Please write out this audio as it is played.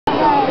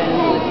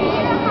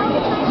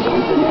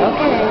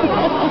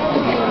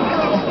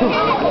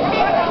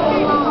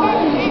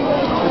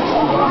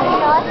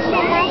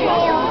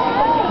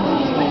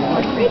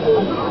So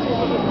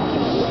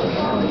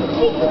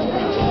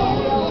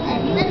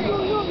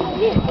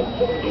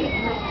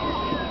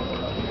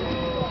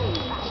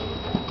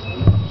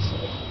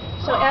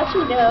as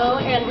you know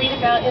and read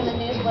about in the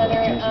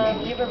newsletter,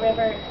 Yuba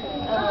River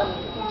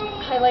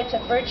highlights a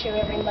virtue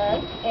every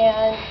month,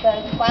 and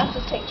the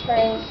classes take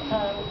turns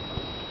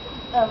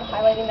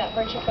highlighting that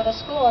virtue for the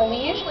school, and we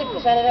usually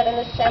present it at an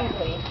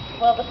assembly.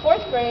 Well, the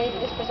 4th grade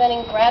is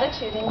presenting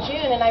gratitude in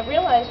June, and I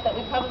realized that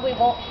we probably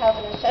won't have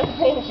an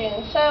assembly in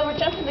June, so we're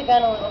jumping the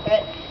gun a little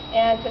bit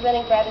and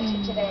presenting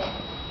gratitude today.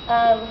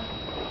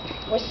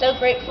 We're so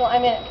grateful,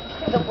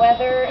 for the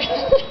weather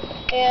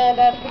and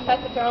for the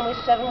fact that there are only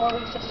 7 more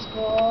weeks of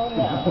school.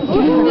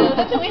 No,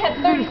 that's we had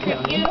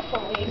 33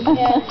 beautiful weeks,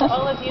 and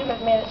all of you have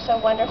made it so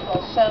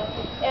wonderful. So,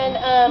 and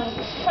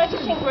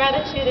practicing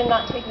gratitude and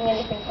not taking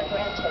anything for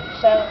granted.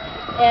 So,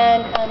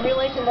 and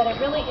realizing that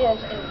it really is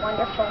a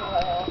wonderful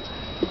world.